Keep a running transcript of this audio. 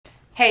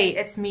Hey,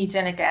 it's me,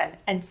 Jen again,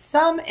 and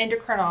some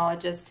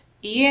endocrinologists,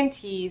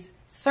 ENTs,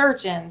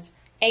 surgeons,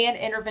 and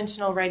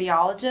interventional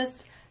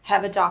radiologists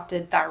have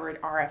adopted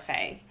thyroid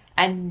RFA,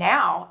 and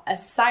now a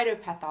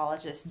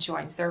cytopathologist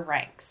joins their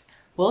ranks.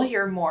 We'll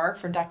hear more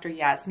from Dr.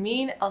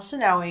 Yasmin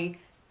Elshenawy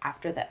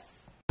after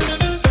this.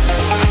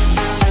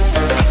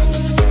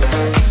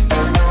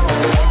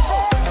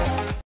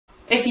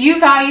 If you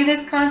value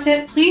this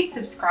content, please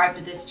subscribe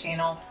to this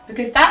channel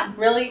because that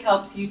really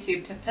helps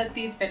YouTube to put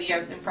these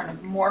videos in front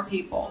of more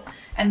people.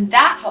 And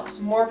that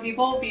helps more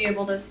people be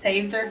able to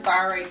save their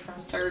thyroid from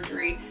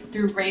surgery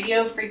through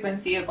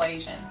radiofrequency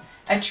ablation,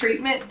 a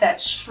treatment that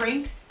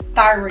shrinks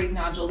thyroid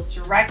nodules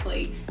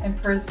directly and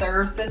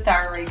preserves the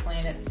thyroid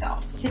gland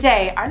itself.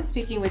 Today, I'm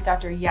speaking with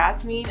Dr.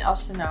 Yasmin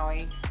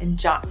Elshenawy in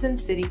Johnson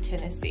City,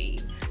 Tennessee.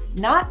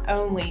 Not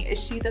only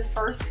is she the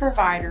first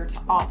provider to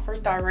offer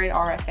thyroid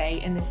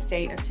RFA in the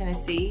state of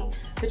Tennessee,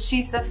 but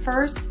she's the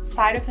first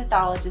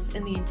cytopathologist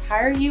in the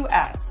entire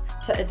U.S.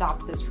 to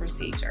adopt this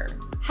procedure.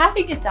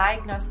 Having a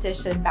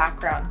diagnostician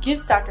background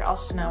gives Dr.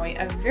 Elshenawy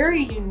a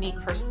very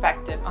unique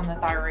perspective on the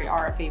thyroid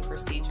RFA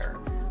procedure.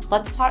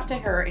 Let's talk to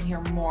her and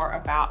hear more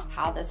about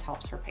how this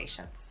helps her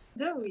patients.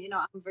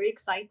 I'm very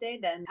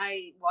excited, and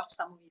I watched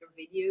some of your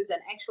videos,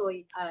 and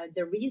actually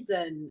the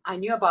reason I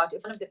knew about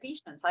one of the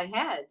patients I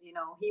had,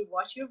 he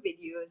watched your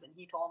videos and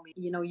he told me,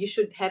 you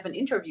should have an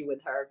interview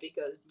with her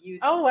because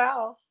Oh,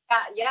 wow.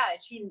 Yeah,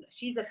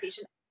 she's a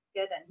patient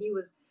advocate,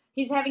 and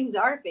he's having his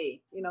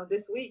RFA,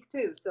 this week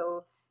too.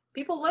 So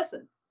people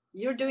listen.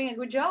 You're doing a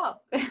good job.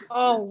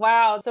 Oh,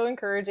 wow. So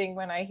encouraging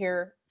when I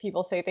hear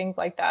people say things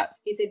like that.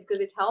 He said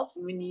because it helps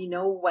when you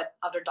know what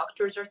other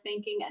doctors are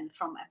thinking, and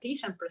from a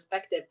patient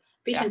perspective,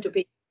 patient to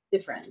patient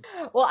different.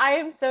 Well, I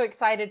am so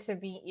excited to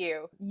meet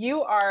you.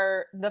 You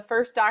are the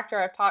first doctor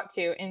I've talked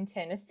to in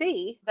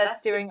Tennessee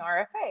that's doing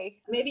RFA.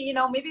 Maybe,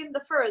 maybe in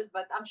the first,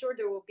 but I'm sure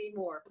there will be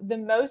more. The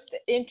most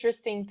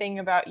interesting thing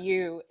about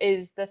you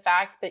is the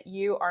fact that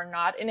you are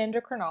not an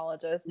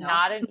endocrinologist,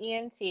 not an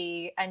ENT,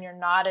 and you're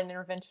not an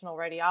interventional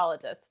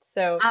radiologist.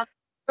 So I'm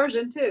a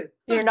surgeon too.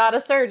 You're not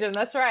a surgeon.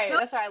 That's right.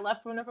 That's right. I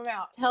left one of them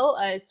out. Tell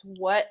us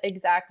what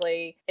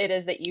exactly it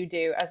is that you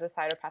do as a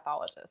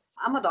cytopathologist.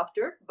 I'm a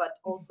doctor, but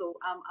also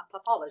I'm a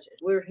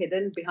pathologist. We're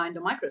hidden behind the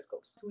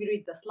microscopes. We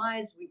read the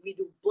slides, we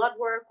do blood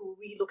work,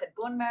 we look at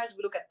bone marrows,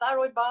 we look at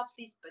thyroid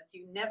biopsies, but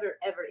you never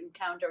ever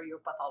encounter your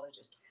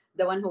pathologist,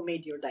 the one who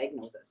made your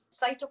diagnosis.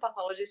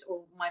 Cytopathologist,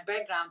 or my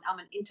background, I'm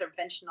an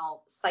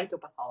interventional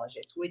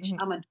cytopathologist, which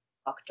I'm a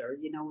doctor,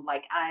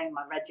 like I'm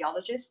a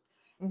radiologist.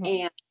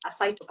 And a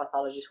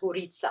cytopathologist who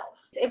reads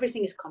cells.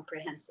 Everything is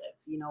comprehensive.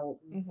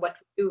 What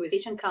we do is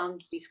patient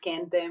comes, we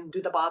scan them,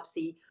 do the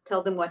biopsy,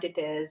 tell them what it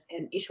is,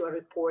 and issue a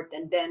report,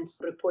 and then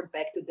report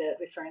back to the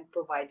referring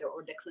provider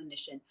or the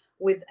clinician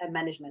with a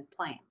management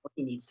plan.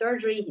 He needs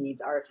surgery, he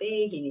needs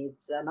RFA, he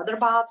needs another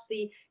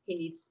biopsy, he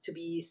needs to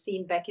be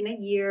seen back in a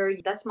year.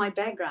 That's my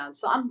background.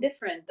 So I'm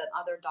different than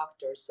other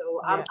doctors.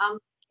 So I'm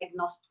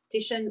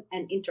diagnostician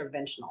and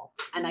interventional,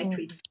 and I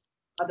treat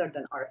other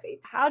than RFA.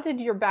 How did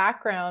your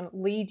background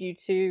lead you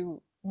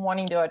to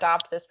wanting to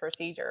adopt this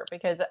procedure?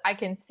 Because I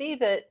can see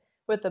that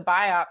with the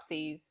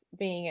biopsies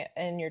being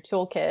in your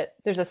toolkit,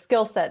 there's a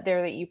skill set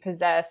there that you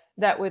possess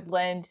that would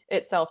lend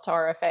itself to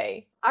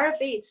RFA.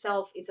 RFA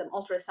itself is an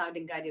ultrasound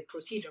and guided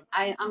procedure.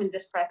 I'm in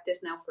this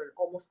practice now for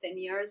almost 10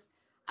 years.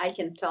 I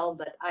can tell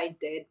that I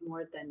did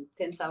more than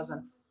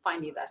 10,000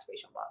 fine needle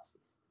aspiration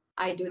biopsies.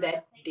 I do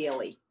that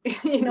daily.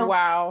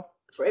 Wow.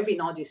 For every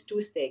nodule is 2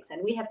 sticks,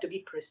 and we have to be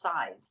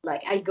precise.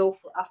 Like I go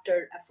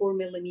after a 4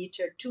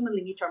 millimeter, 2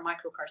 millimeter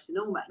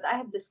microcarcinoma. I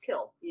have the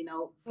skill,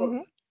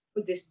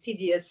 for this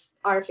tedious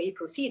RFA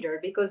procedure,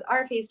 because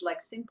RFA is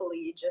like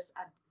simply just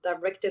a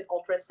directed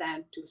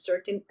ultrasound to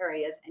certain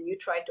areas, and you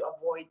try to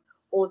avoid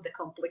all the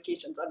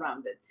complications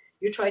around it.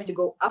 You try to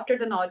go after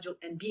the nodule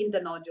and be in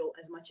the nodule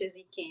as much as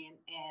you can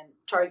and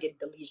target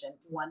the lesion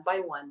one by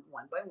one,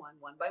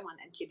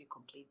 until you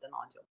complete the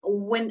nodule.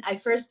 When I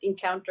first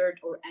encountered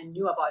I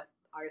knew about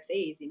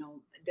RFAs,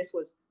 this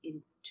was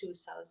in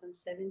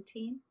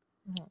 2017.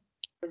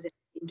 I was in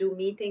a Zoom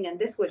meeting, and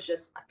this was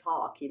just a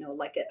talk,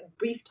 like a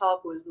brief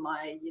talk with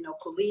my,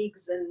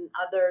 colleagues and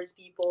others,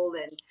 people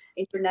and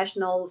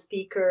international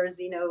speakers,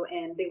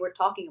 and they were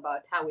talking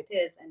about how it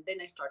is. And then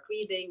I start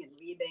reading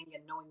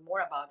and knowing more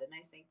about it. And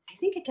I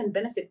think I can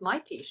benefit my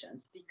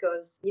patients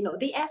because,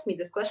 they ask me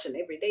this question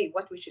every day,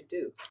 what we should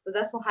do. So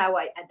that's how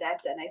I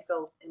adapted, and I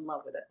fell in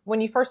love with it. When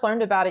you first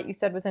learned about it, you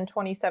said was in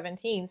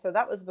 2017. So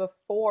that was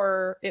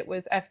before it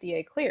was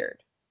FDA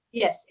cleared.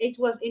 Yes, it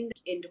was in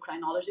the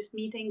endocrinologist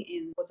meeting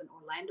in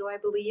Orlando, I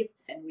believe,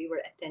 and we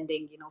were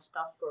attending,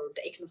 stuff for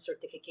the ECNO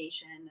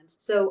certification. And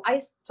so I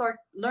start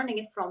learning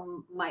it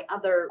from my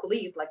other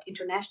colleagues, like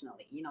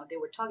internationally. They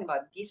were talking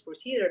about these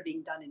procedures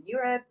being done in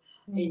Europe,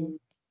 in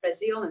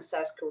Brazil, and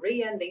South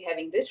Korea, and they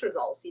having these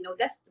results.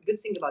 That's the good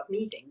thing about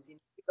meetings. You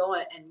go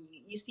and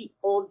you see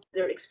all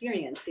their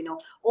experience,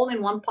 all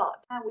in one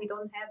pot. We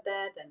don't have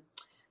that, and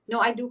no,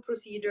 I do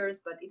procedures,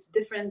 but it's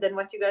different than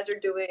what you guys are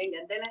doing.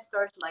 And then I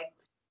start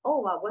oh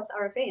wow, what's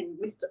RFA? And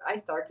I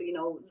started,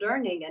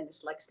 learning, and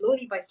it's like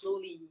slowly by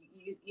slowly,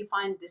 you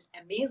find this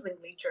amazing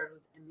literature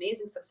with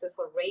amazing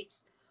successful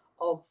rates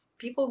of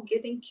people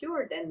getting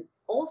cured. And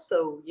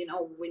also,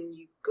 when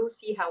you go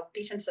see how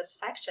patient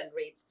satisfaction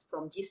rates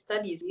from these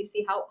studies, you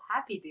see how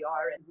happy they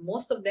are. And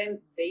most of them,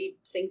 they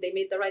think they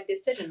made the right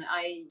decision.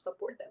 I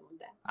support them on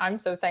that. I'm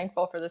so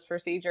thankful for this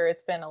procedure.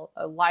 It's been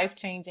a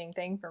life-changing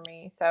thing for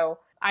me. So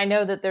I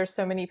know that there's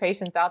so many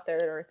patients out there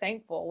that are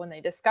thankful when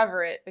they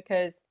discover it,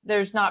 because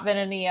there's not been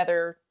any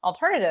other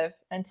alternative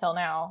until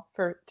now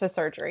to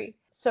surgery.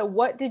 So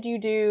what did you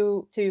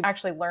do to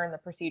actually learn the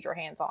procedure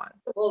hands-on?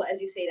 Well,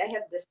 as you said, I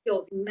have the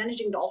skills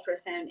managing the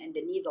ultrasound and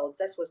the needles.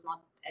 That was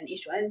not an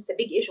issue. And it's a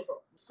big issue for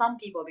some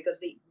people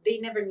because they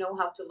never know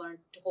how to learn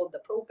to hold the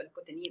probe and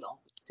put the needle,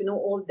 to know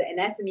all the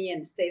anatomy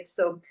and stuff.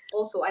 So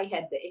also I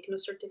had the ECNO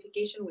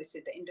certification, which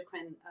is the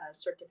endocrine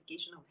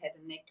certification of head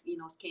and neck,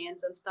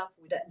 scans and stuff.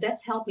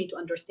 That's helped me to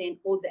understand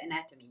all the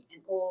anatomy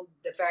and all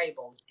the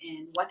variables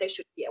and what I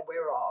should be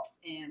aware of,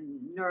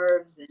 and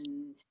nerves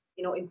and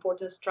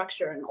important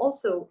structure, and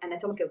also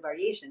anatomical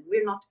variation.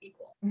 We're not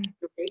equal.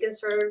 Your big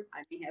serve,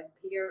 I may have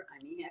here,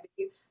 I may have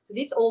here. So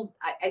this all,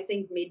 I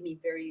think, made me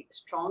very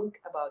strong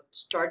about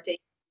starting,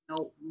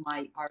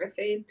 my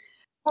RFA.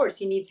 Of course,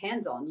 you need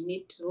hands-on. You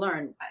need to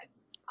learn,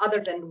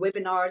 other than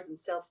webinars and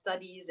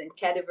self-studies and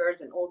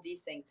cadavers and all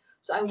these things.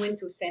 So I went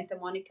to Santa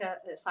Monica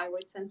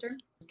Thyroid Center,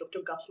 Dr.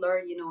 Guttler,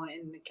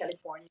 in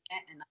California,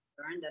 and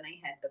I learned, and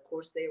I had the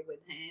course there with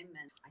him,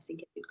 and I think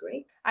it did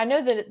great. I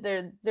know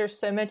that there's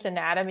so much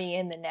anatomy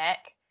in the neck,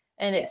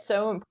 and it's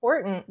so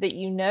important that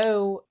you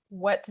know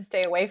what to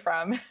stay away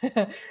from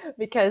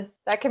because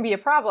that can be a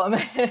problem.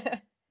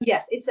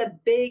 Yes, it's a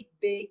big,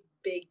 big,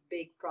 big,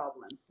 big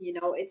problem.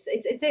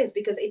 It is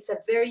because it's a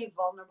very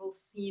vulnerable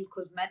scene,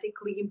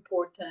 cosmetically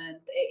important.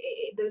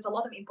 There's a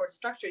lot of important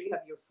structure. You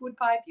have your food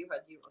pipe, you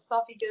have your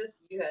esophagus,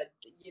 you had,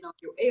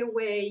 your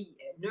airway,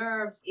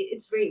 nerves.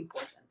 It's very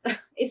important.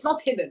 It's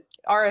not hidden.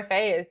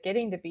 RFA is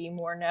getting to be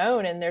more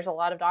known, and there's a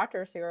lot of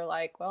doctors who are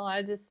like, well,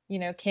 I just,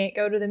 can't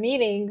go to the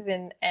meetings,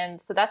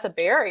 and so that's a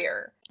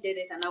barrier. Did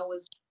it, and I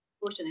was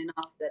fortunate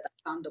enough that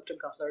I found Dr.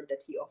 Guffler,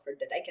 that he offered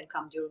that I can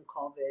come during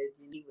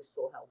COVID, and he was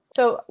so helpful.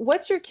 So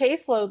what's your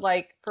caseload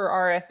like for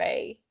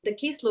RFA? The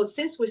caseload,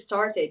 since we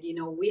started,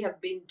 we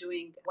have been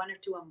doing 1 or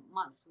 2 a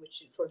month,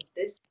 which for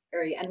this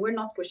area, and we're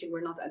not pushing,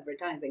 we're not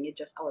advertising, it's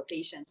just our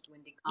patients,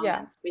 when they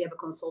come, we have a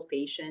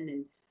consultation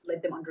and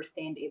let them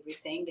understand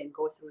everything and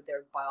go through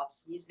their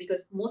biopsies,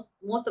 because most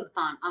of the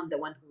time I'm the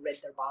one who read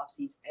their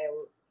biopsies,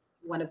 or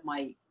one of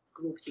my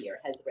group here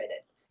has read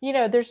it.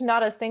 There's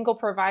not a single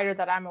provider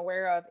that I'm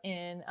aware of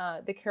in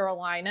the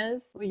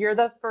Carolinas. You're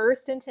the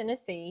first in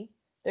Tennessee.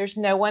 There's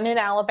no one in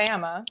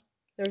Alabama.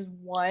 There's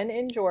one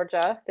in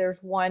Georgia.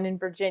 There's one in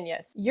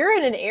Virginia. So you're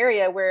in an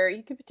area where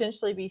you could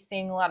potentially be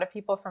seeing a lot of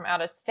people from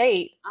out of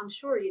state. I'm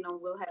sure,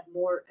 we'll have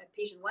more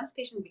patients. Once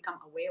patients become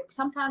aware,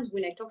 sometimes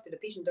when I talk to the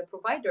patient, the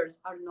providers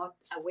are not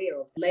aware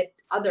of. Let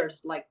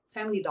others, like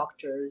family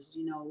doctors,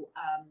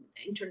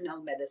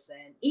 internal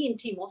medicine,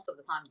 ENT, most of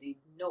the time they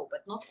know,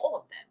 but not all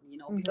of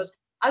them, because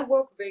I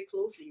work very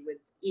closely with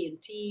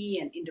ENT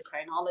and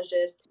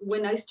endocrinologists.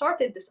 When I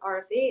started this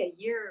RFA a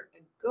year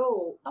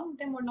ago, some of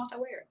them were not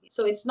aware.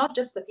 So it's not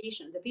just the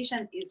patient. The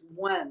patient is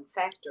one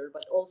factor,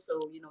 but also,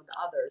 the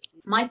others.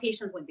 My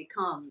patients, when they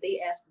come, they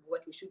ask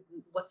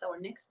what's our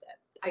next step?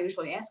 I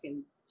usually ask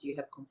them, do you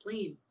have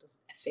complaint? Does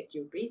it affect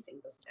your breathing?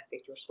 Does it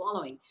affect your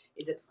swallowing?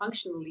 Is it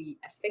functionally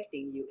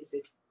affecting you? Is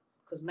it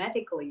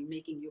cosmetically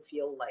making you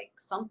feel like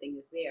something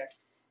is there?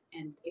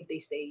 And if they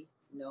say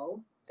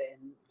no,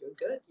 then you're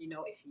good.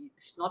 If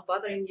it's not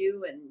bothering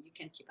you, and you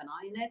can keep an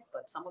eye on it,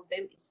 but some of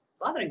them it's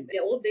bothering them. The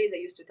old days I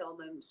used to tell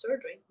them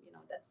surgery,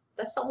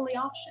 that's the only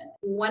option.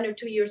 1 or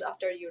 2 years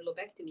after your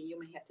lobectomy, you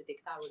may have to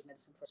take thyroid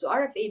medicine. So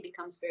RFA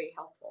becomes very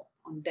helpful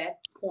on that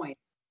point,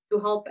 to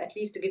help at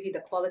least to give you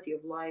the quality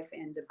of life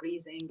and the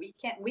breathing.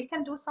 We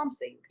can do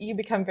something. You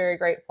become very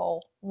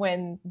grateful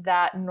when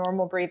that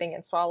normal breathing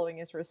and swallowing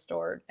is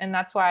restored. And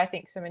that's why I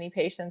think so many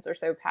patients are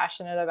so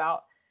passionate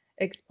about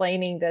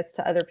explaining this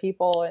to other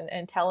people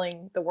and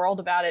telling the world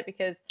about it,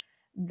 because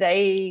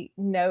they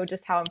know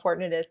just how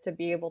important it is to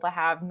be able to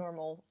have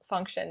normal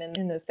function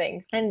in those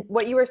things. And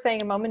what you were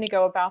saying a moment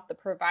ago about the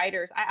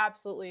providers, I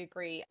absolutely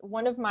agree.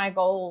 One of my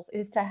goals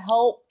is to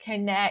help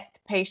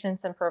connect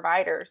patients and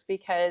providers,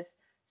 because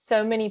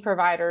so many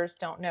providers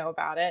don't know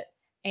about it.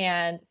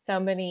 And so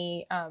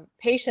many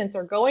patients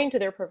are going to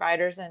their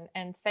providers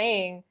and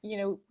saying,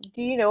 do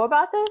you know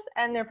about this?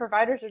 And their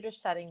providers are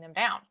just shutting them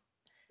down.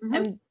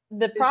 And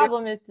the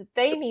problem is that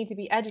they need to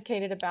be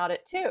educated about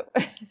it too.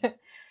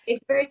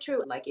 It's very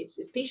true. Like, it's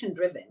patient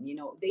driven,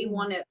 they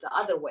want it the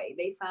other way.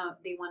 They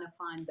want to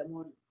find the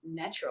more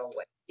natural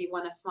way. They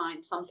want to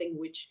find something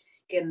which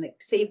can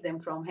save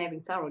them from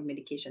having thyroid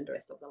medication the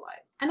rest of their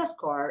life. And a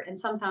scar, and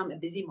sometimes a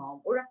busy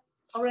mom or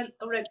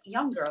a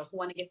young girl who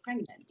want to get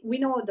pregnant. We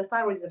know the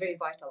thyroid is a very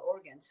vital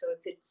organ. So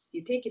if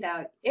you take it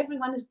out,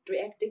 everyone is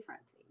react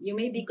differently. You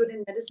may be good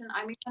in medicine,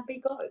 I may not be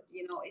good.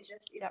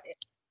 At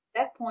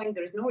that point,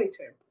 there's no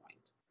return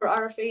point. For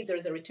RFA,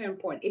 there's a return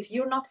point. If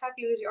you're not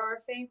happy with your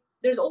RFA,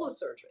 there's always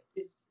surgery.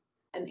 It's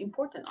an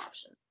important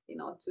option,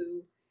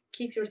 to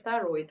keep your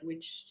thyroid,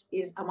 which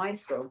is a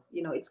maestro.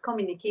 It's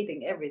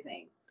communicating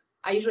everything.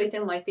 I usually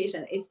tell my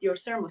patient, it's your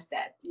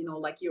thermostat,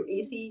 like your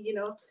AC,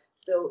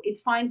 so it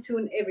fine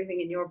tune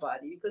everything in your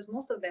body, because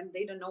most of them,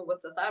 they don't know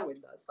what the thyroid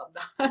does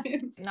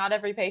sometimes. Not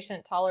every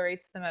patient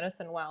tolerates the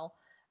medicine well.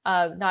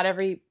 Not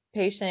every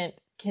patient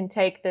can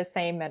take the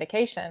same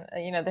medication.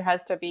 There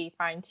has to be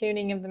fine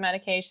tuning of the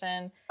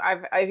medication.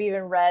 I've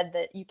even read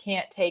that you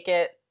can't take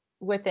it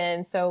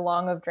within so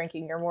long of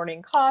drinking your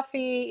morning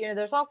coffee.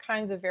 There's all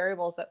kinds of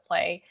variables at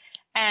play.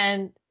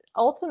 And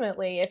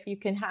ultimately, if you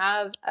can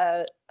have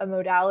a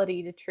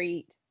modality to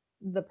treat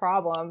the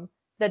problem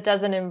that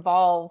doesn't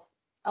involve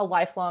a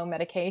lifelong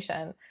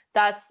medication,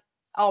 that's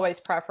always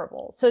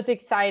preferable. So it's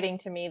exciting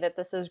to me that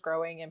this is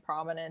growing in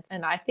prominence.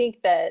 And I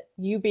think that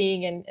you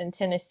being in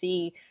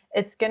Tennessee,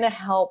 it's going to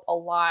help a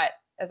lot,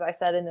 as I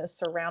said, in those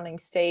surrounding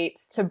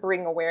states to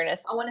bring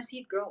awareness. I want to see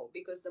it grow,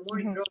 because the more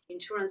it grows,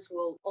 insurance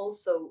will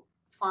also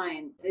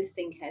find this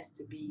thing has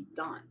to be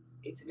done.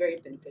 It's very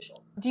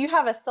beneficial. Do you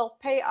have a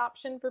self-pay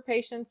option for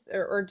patients,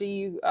 or do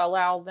you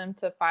allow them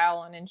to file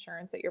on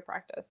insurance at your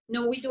practice?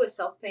 No, we do a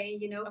self-pay,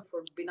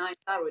 for benign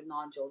thyroid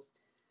nodules.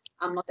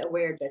 I'm not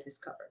aware that is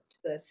covered.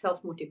 The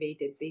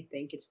self-motivated, they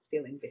think it's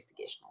still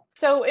investigational.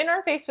 So in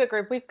our Facebook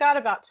group, we've got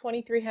about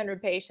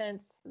 2,300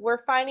 patients.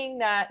 We're finding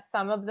that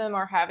some of them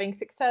are having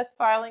success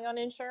filing on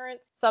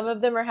insurance. Some of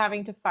them are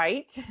having to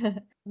fight.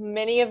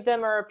 Many of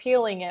them are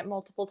appealing it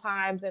multiple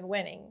times and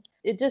winning.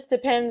 It just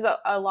depends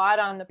a lot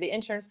on the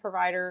insurance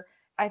provider.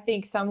 I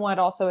think somewhat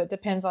also it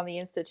depends on the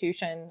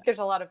institution. There's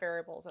a lot of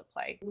variables at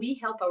play. We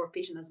help our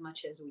patient as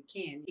much as we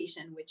can.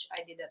 Patient, which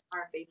I did an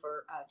RFA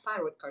for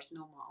thyroid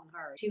carcinoma on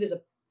her. She was a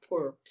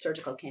poor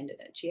surgical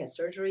candidate. She had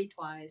surgery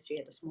twice. She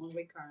had a small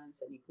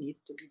recurrence, and it needs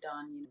to be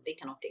done. They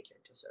cannot take her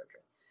to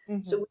surgery.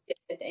 Mm-hmm. So we did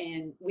it,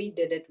 and we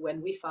did it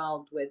when we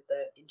filed with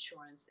the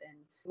insurance, and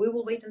we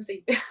will wait and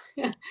see.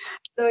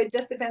 So it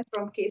just depends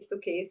from case to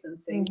case and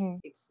things. Mm-hmm.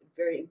 It's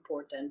very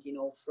important,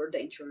 for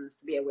the insurance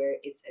to be aware.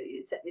 It's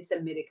a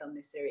medical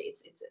necessary.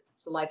 It's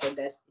a life or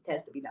death. It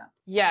has to be done.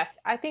 Yes,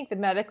 I think the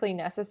medically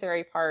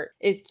necessary part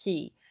is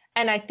key,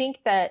 and I think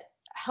that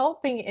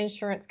helping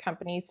insurance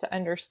companies to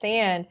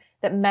understand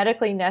that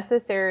medically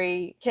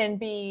necessary can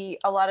be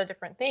a lot of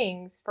different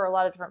things for a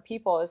lot of different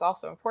people is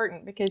also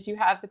important, because you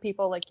have the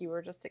people like you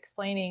were just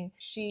explaining,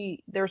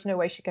 there's no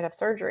way she could have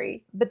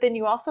surgery. But then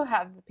you also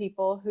have the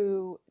people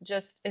who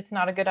it's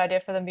not a good idea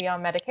for them to be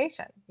on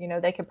medication.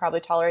 They could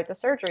probably tolerate the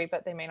surgery,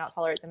 but they may not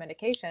tolerate the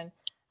medication.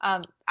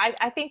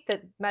 I think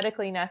that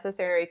medically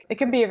necessary, it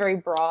can be a very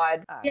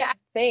broad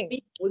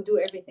thing. We'll do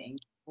everything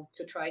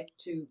to try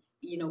to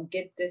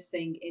get this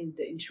thing in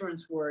the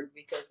insurance world,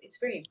 because it's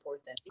very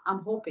important. I'm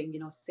hoping,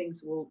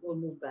 things will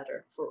move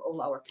better for all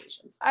our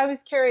patients. I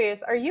was curious,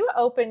 are you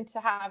open to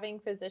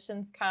having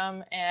physicians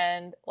come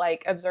and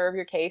observe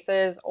your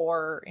cases,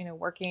 or,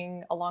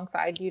 working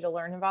alongside you to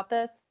learn about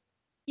this?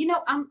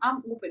 I'm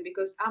open,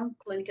 because I'm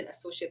clinical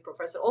associate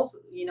professor also,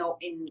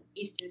 in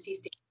East Tennessee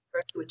State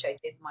University, which I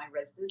did my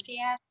residency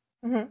at.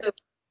 Mm-hmm. So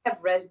we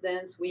have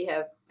residents, we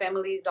have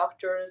family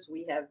doctors,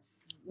 we have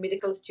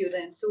medical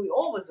students. So we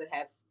always would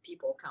have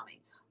people coming.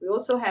 We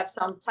also have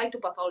some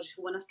cytopathologists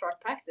who want to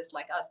start practice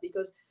like us,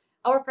 because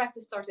our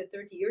practice started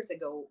 30 years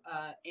ago,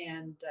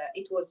 and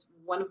it was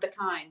one of the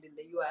kind in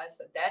the US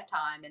at that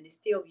time, and it's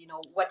still,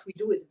 what we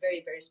do is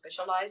very, very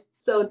specialized.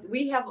 So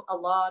we have a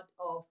lot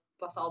of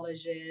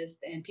pathologists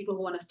and people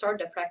who want to start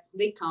their practice.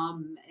 They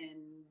come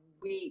and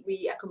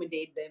we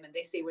accommodate them, and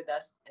they stay with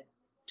us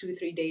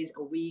 2-3 days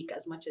a week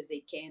as much as they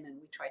can, and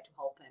we try to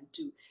help them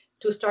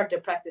to start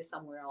their practice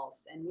somewhere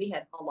else. And we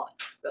had a lot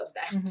of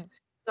that. Mm-hmm.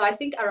 So I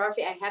think RFA,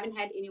 I haven't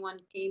had anyone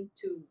came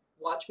to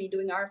watch me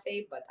doing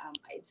RFA, but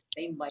it's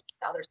the same like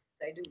the other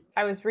things I do.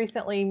 I was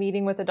recently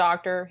meeting with a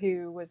doctor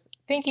who was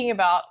thinking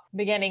about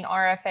beginning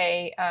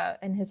RFA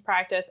in his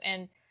practice,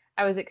 and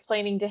I was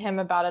explaining to him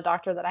about a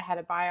doctor that I had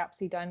a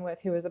biopsy done with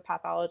who was a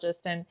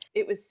pathologist. And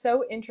it was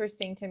so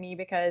interesting to me,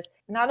 because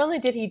not only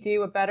did he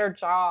do a better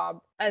job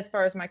as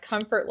far as my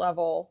comfort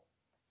level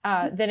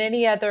than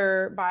any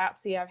other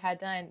biopsy I've had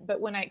done,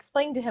 but when I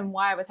explained to him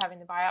why I was having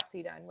the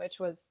biopsy done, which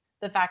was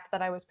the fact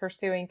that I was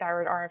pursuing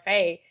thyroid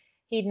RFA,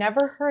 he'd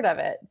never heard of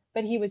it,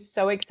 but he was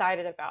so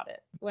excited about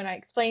it. When I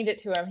explained it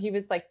to him, he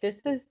was like,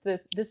 this is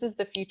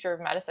the future of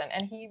medicine.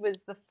 And he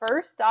was the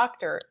first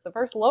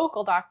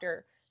local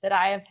doctor that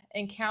I have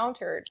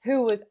encountered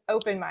who was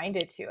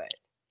open-minded to it.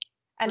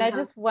 And I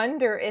just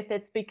wonder if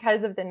it's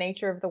because of the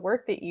nature of the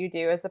work that you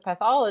do as a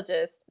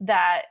pathologist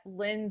that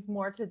lends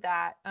more to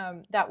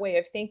that way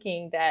of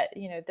thinking, that,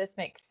 this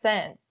makes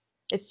sense.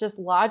 It's just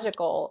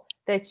logical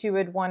that you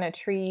would want to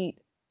treat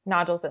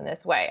nodules in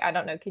this way. I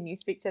don't know. Can you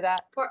speak to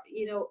that?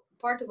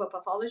 Part of a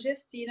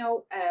pathologist,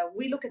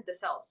 we look at the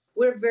cells.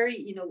 We're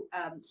very,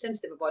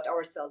 sensitive about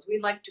our cells. We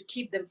like to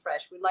keep them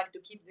fresh. We like to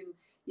keep them,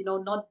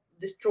 not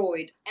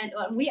destroyed. And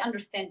we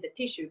understand the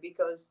tissue,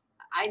 because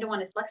I don't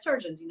want to, like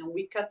surgeons,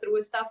 we cut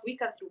through stuff, we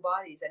cut through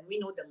bodies, and we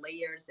know the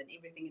layers and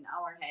everything in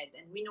our head,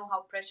 and we know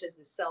how precious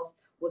the cells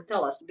will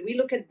tell us. We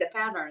look at the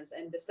patterns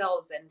and the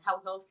cells and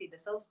how healthy the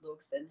cells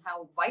looks and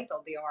how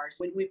vital they are.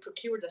 So when we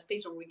procure the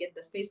space, when we get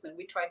the specimen,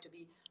 we try to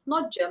be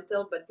not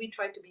gentle, but we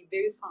try to be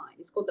very fine.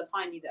 It's called the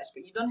fine needle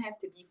aspirate. You don't have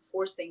to be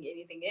forcing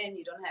anything in.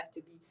 You don't have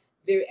to be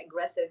very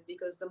aggressive,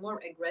 because the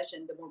more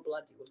aggression, the more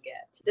blood you will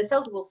get. The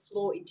cells will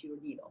flow into your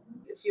needle.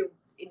 If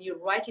you're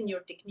right in your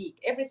technique,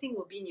 everything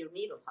will be in your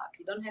needle hub.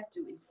 You don't have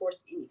to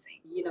enforce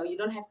anything. You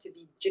don't have to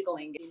be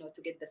jiggling,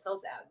 to get the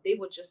cells out. They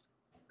will just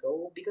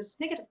go because it's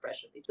negative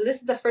pressure. So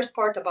this is the first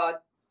part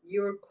about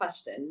your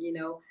question.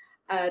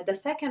 The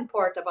second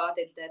part about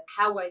it, that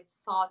how I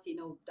thought, the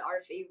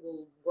RFA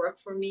will work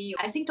for me.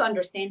 I think to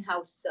understand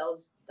how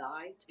cells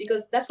die,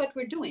 because that's what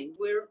we're doing.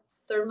 We're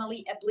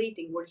thermally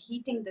ablating. We're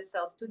heating the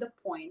cells to the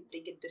point they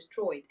get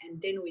destroyed.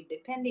 And then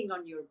depending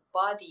on your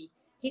body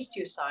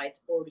histiocytes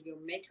or your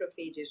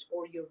macrophages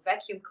or your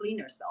vacuum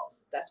cleaner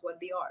cells, that's what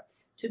they are,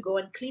 to go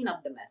and clean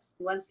up the mess.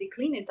 Once they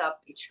clean it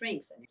up, it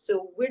shrinks. And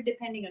so we're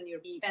depending on your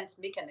defense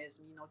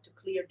mechanism, to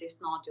clear this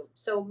nodule.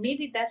 So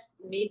maybe that's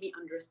made me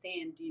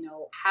understand,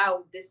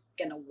 how this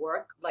gonna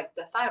work, like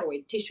the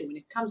thyroid tissue when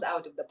it comes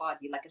out of the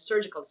body, like a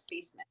surgical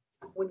specimen.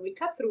 When we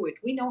cut through it,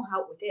 we know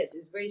how it is.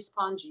 It's very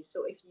spongy.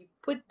 So if you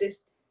put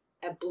this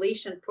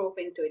ablation probe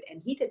into it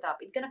and heat it up,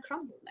 it's gonna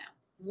crumble now.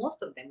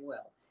 Most of them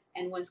will.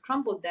 And when it's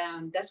crumbled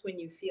down, that's when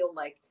you feel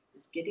like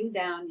it's getting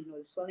down,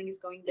 the swelling is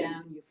going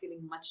down, you're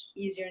feeling much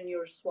easier in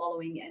your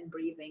swallowing and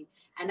breathing.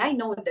 And I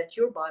know that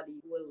your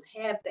body will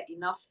have the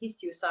enough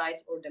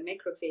histiocytes or the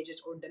macrophages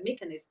or the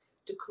mechanism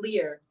to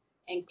clear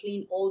and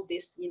clean all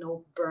this,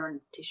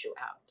 burned tissue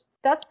out.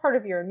 That's part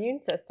of your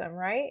immune system,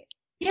 right?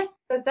 Yes,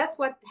 because that's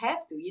what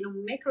have to,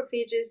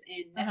 macrophages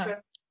and natural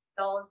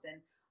cells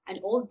and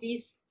all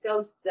these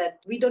cells that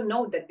we don't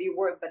know that they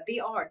work, but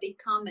they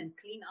come and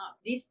clean up.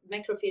 These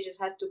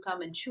macrophages has to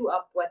come and chew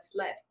up what's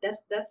left.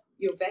 That's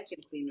your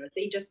vacuum cleaners.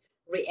 They just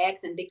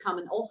react and they come.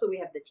 And also we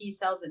have the T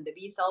cells and the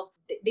B cells.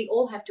 They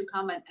all have to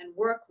come and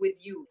work with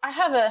you. I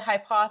have a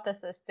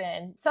hypothesis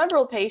then.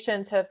 Several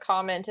patients have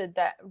commented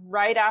that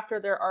right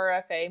after their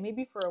RFA,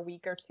 maybe for a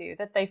week or two,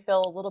 that they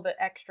feel a little bit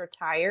extra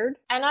tired.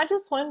 And I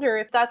just wonder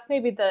if that's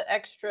maybe the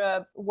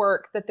extra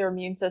work that their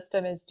immune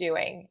system is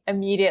doing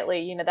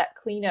immediately, that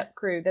cleanup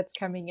crew that's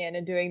coming in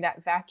and doing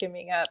that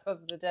vacuuming up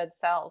of the dead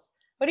cells.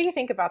 What do you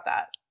think about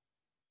that?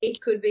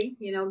 It could be,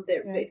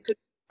 it could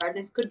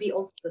tiredness, could be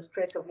also the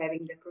stress of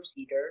having the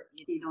procedure.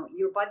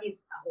 Your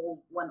body's a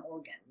whole one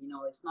organ.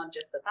 It's not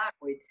just the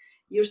thyroid.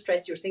 You're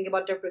stressed. You're thinking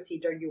about the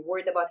procedure. You're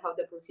worried about how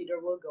the procedure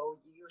will go.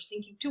 You're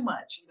thinking too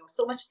much.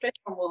 So much stress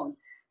hormones.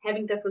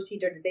 Having the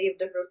procedure, the day of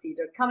the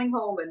procedure, coming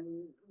home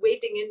and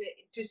waiting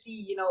to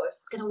see, if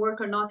it's gonna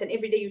work or not. And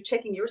every day you're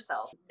checking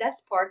yourself.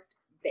 That's part.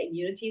 The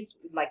immunities,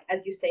 like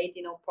as you said,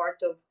 part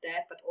of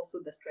that, but also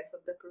the stress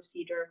of the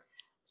procedure.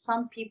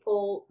 Some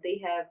people,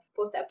 they have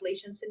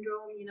post-ablation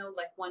syndrome,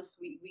 like once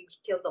we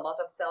killed a lot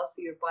of cells,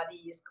 so your body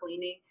is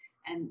cleaning,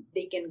 and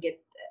they can get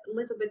a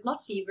little bit,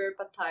 not fever,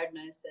 but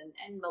tiredness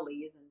and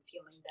malaise and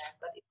feeling that,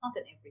 but it's not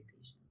in every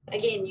patient.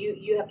 Again,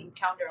 you have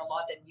encountered a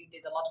lot, and you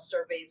did a lot of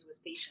surveys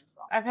with patients.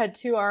 I've had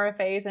 2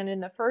 RFAs, and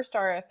in the first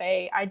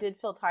RFA, I did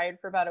feel tired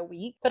for about a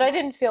week, but I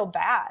didn't feel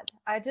bad.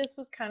 I just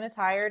was kind of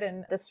tired,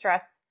 and the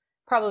stress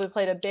probably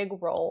played a big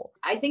role.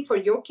 I think for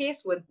your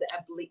case, with the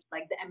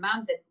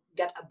amount that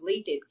got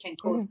ablated can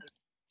cause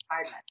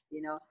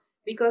tiredness,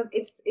 because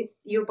it's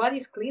your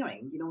body's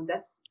clearing,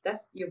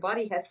 that's your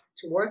body has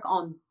to work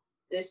on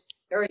this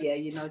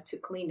area, to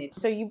clean it.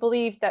 So you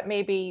believe that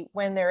maybe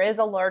when there is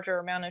a larger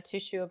amount of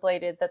tissue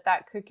ablated,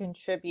 that could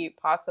contribute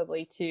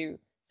possibly to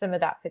some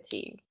of that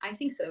fatigue? I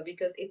think so,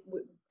 because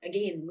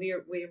again,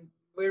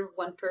 we're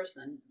one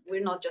person.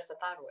 We're not just a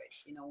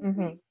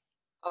thyroid,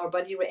 our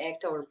body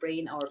react, our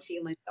brain, our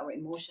feelings, our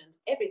emotions,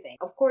 everything.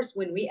 Of course,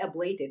 when we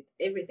ablated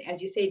everything,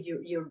 as you said,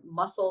 your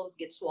muscles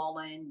get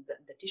swollen,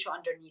 the tissue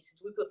underneath,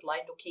 we put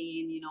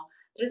lidocaine,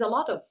 there's a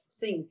lot of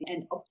things.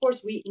 And of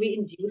course, we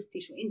induce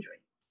tissue injury.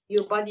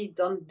 Your body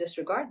don't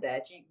disregard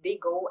that. They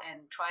go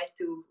and try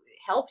to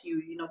help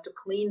you, to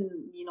clean,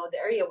 the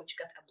area which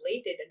got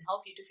ablated and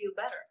help you to feel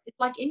better. It's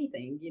like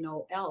anything,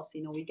 else,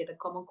 we get a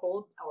common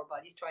cold, our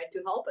bodies try to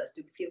help us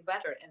to feel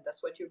better. And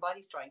that's what your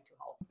body's trying to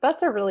help.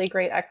 That's a really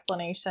great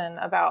explanation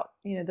about,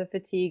 the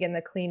fatigue and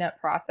the cleanup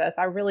process.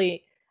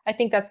 I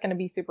think that's going to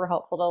be super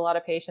helpful to a lot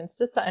of patients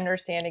just to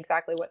understand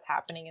exactly what's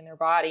happening in their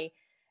body.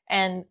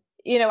 And,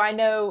 I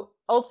know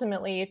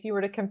ultimately if you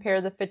were to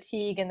compare the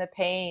fatigue and the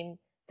pain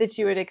that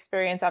you would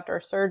experience after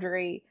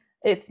surgery,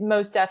 it's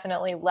most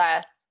definitely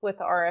less with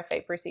the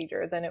RFA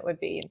procedure than it would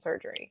be in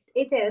surgery.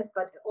 It is,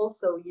 but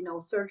also,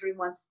 surgery,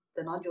 once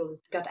the nodule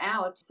is got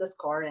out, it's a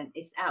scar and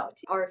it's out.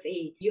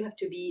 RFA, you have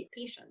to be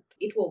patient.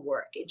 It will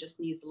work. It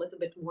just needs a little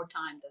bit more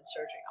time than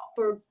surgery.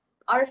 For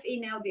RFA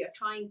now, they are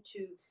trying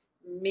to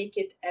make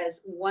it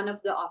as one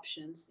of the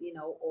options,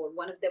 or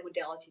one of the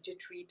modality to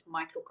treat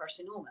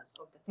microcarcinomas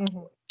of the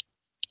thyroid,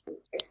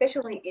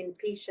 especially in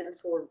patients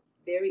who are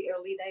very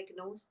early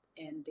diagnosed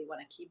and they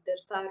want to keep their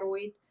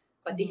thyroid.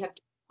 but they have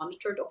to be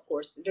monitored. Of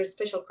course, there's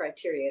special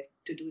criteria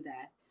to do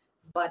that,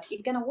 but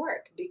it's gonna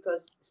work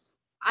because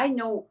I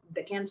know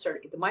the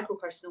cancer, the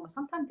microcarcinoma,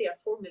 sometimes they are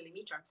 4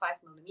 millimeter and 5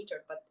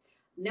 millimeter, but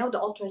now the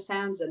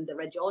ultrasounds and the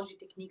radiology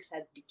techniques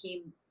have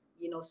become,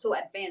 so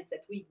advanced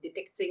that we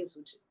detect things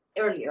which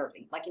early,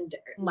 like in the,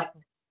 like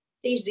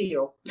stage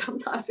 0.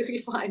 Sometimes we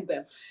find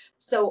them.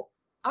 So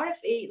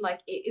RFA, like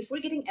if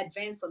we're getting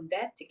advanced on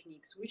that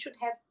techniques, we should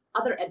have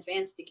other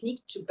advanced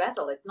technique to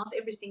battle it. Not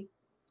everything.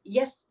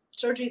 Yes,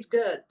 surgery is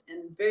good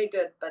and very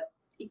good, but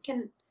it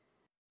can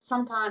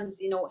sometimes,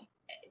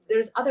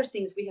 there's other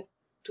things we have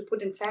to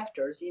put in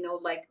factors,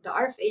 like the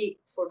RFA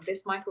for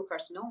this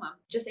microcarcinoma.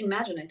 Just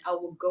imagine it. I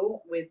will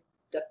go with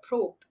the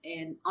probe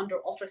and under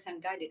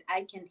ultrasound guided,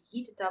 I can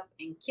heat it up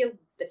and kill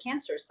the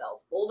cancer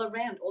cells all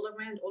around,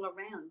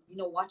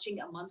 watching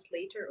a month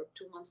later or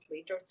 2 months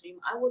later,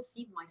 I will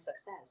see my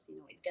success.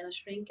 It's gonna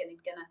shrink and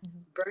it's gonna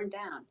burn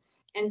down.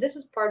 And this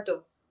is part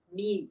of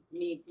me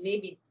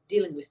maybe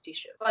dealing with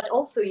tissue. But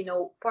also,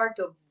 part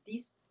of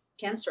these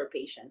cancer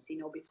patients,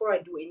 before I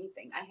do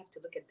anything, I have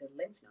to look at their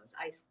lymph nodes.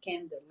 I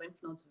scan their lymph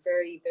nodes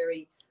very,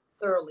 very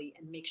thoroughly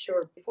and make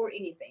sure before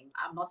anything,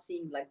 I'm not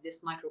seeing like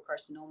this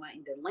microcarcinoma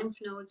in their lymph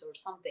nodes or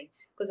something,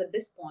 because at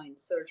this point,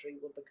 surgery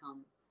will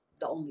become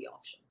the only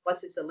option.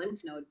 Once it's a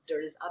lymph node,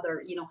 there is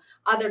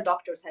other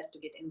doctors has to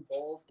get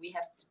involved. We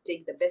have to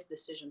take the best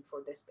decision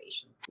for this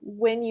patient.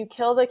 When you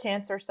kill the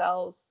cancer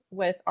cells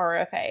with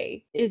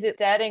RFA, is it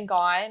dead and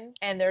gone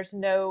and there's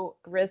no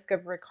risk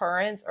of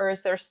recurrence, or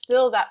is there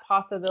still that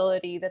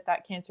possibility that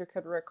that cancer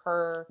could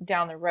recur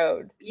down the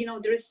road?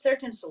 There is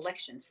certain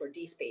selections for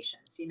these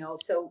patients,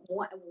 so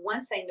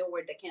once I know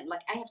where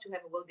like I have to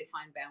have a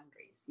well-defined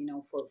boundaries,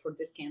 for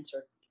this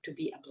cancer to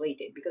be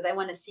ablated, because I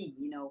want to see,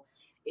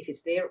 if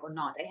it's there or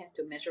not. I have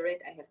to measure it.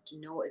 I have to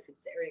know if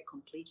it's area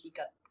completely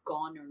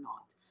gone or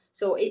not.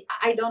 So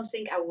I don't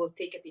think I will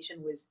take a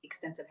patient with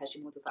extensive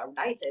Hashimoto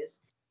thyroiditis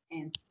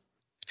and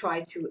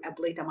try to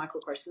ablate a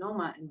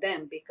microcarcinoma in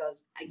them,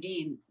 because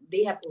again,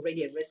 they have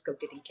already a risk of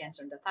getting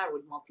cancer in the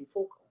thyroid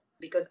multifocal,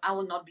 because I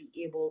will not be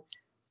able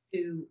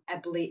to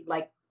ablate,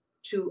 like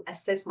to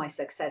assess my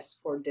success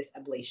for this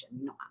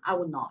ablation. I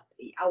will not.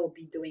 I will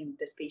be doing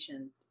this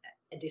patient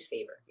a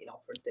disfavor,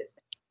 for this.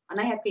 And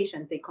I had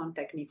patients, they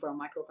contact me for a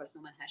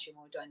microcarcinoma and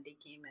Hashimoto, and they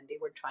came and they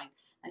were trying.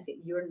 I said,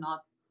 you're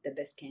not the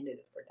best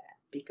candidate for that,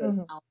 because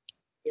I'm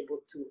able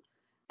to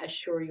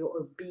assure you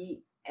or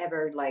be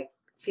ever like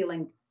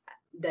feeling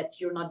that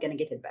you're not going to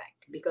get it back,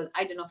 because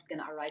I don't know if it's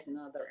going to arise in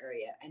another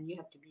area. And you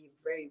have to be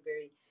very,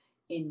 very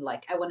in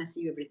like, I want to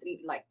see you every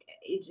 3, like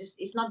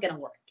it's not going to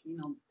work,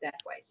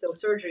 that way. So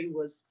surgery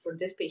was, for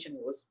this patient,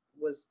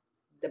 was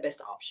the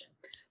best option.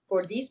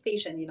 For these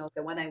patients,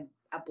 the one I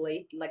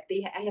ablate, like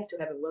I have to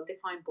have a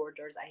well-defined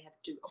borders. I have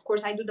to, of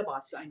course, I do the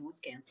biopsy, so I know it's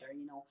cancer.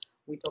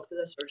 We talk to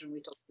the surgeon, we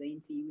talk to the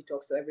ENT, we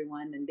talk to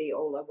everyone, and they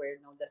all aware.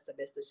 No, that's the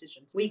best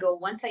decision. We go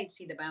once I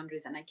see the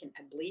boundaries and I can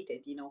ablate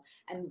it.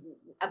 And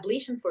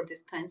ablation for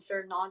this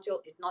cancer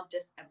nodule is not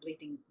just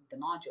ablating the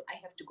nodule. I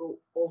have to go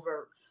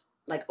over,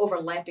 like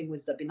overlapping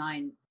with the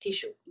benign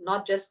tissue,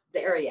 not just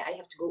the area. I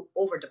have to go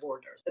over the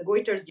borders. The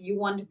goiters, you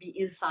want to be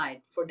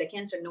inside. For the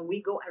cancer, no,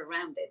 we go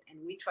around it and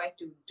we try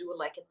to do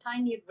like a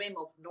tiny rim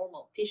of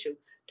normal tissue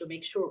to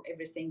make sure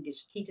everything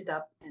is heated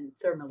up and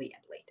thermally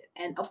ablated.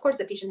 And of course,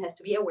 the patient has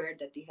to be aware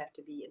that they have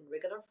to be in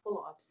regular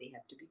follow-ups. They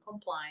have to be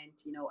compliant,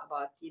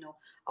 about,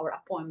 our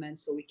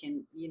appointments, so we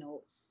can,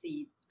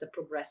 see the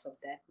progress of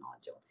that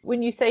nodule.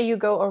 When you say you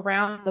go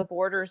around the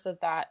borders of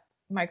that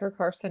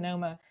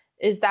microcarcinoma,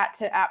 is that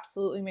to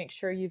absolutely make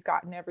sure you've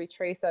gotten every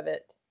trace of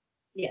it?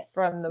 Yes.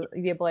 From the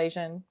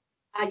ablation?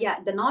 Yeah,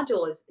 the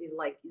nodule is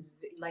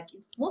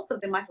it's most of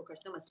the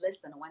microcarcinomas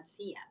less than 1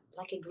 cm,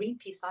 like a green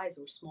pea size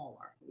or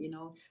smaller,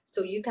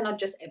 So you cannot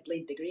just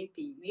ablate the green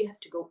pea. You have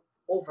to go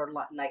over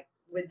like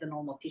with the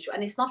normal tissue,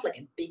 and it's not like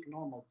a big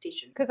normal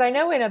tissue. Because I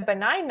know in a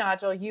benign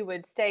nodule, you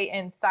would stay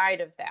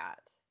inside of that.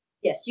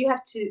 Yes, you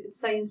have to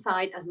stay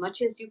inside as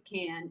much as you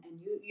can, and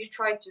you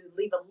try to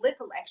leave a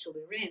little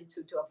actually rim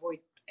to avoid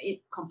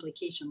a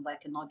complication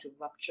like a nodule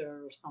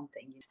rupture or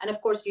something. And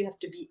of course, you have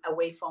to be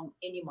away from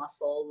any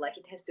muscle, like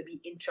it has to be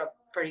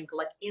intraparenchymal,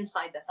 like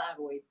inside the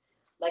thyroid.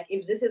 Like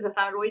if this is a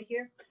thyroid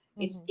here,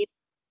 it's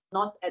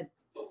not at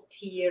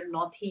here,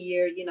 not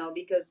here,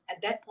 because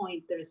at that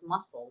point there is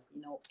muscle,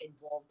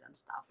 involved and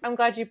stuff. I'm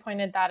glad you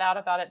pointed that out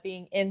about it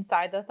being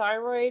inside the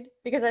thyroid,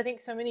 because I think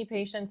so many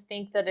patients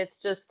think that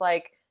it's just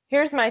like,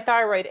 here's my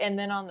thyroid, and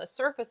then on the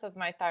surface of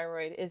my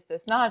thyroid is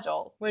this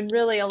nodule, when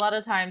really a lot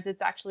of times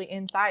it's actually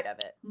inside of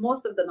it.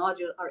 Most of the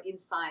nodules are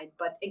inside,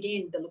 but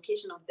again, the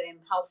location of them,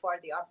 how far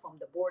they are from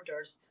the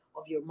borders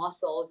of your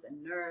muscles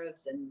and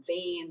nerves and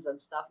veins and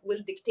stuff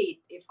will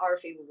dictate if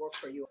RFA will work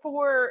for you.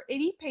 For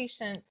any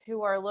patients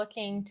who are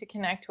looking to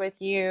connect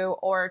with you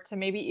or to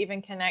maybe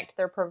even connect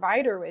their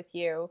provider with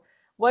you,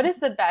 what is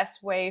the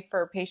best way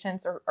for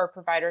patients or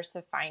providers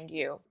to find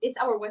you? It's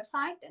our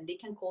website, and they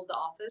can call the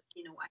office.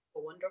 I have a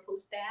wonderful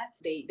staff.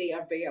 They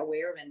are very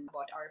aware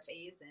about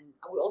RFAs, and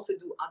we also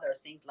do other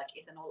things like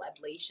ethanol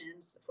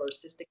ablations for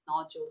cystic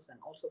nodules and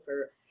also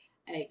for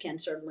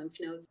cancer lymph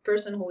nodes.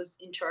 Person who is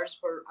in charge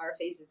for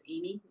RFAs is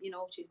Amy.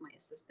 She's my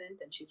assistant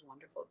and she's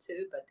wonderful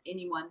too. But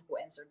anyone who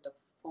answered the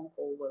phone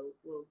call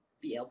will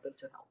be able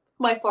to help.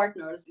 My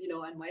partners,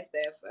 and my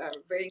staff are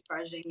very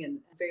encouraging and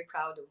very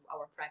proud of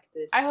our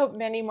practice. I hope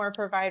many more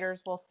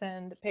providers will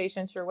send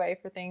patients your way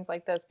for things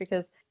like this,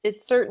 because it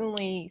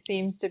certainly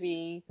seems to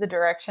be the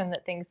direction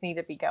that things need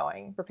to be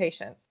going for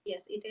patients.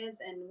 Yes, it is,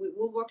 and we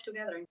will work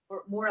together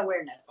for more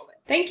awareness of it.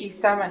 Thank you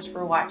so much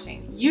for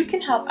watching. You can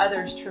help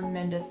others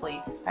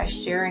tremendously by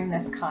sharing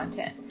this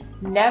content.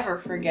 Never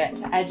forget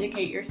to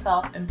educate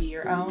yourself and be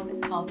your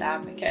own health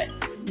advocate.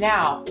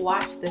 Now,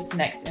 watch this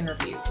next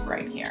interview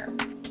right here.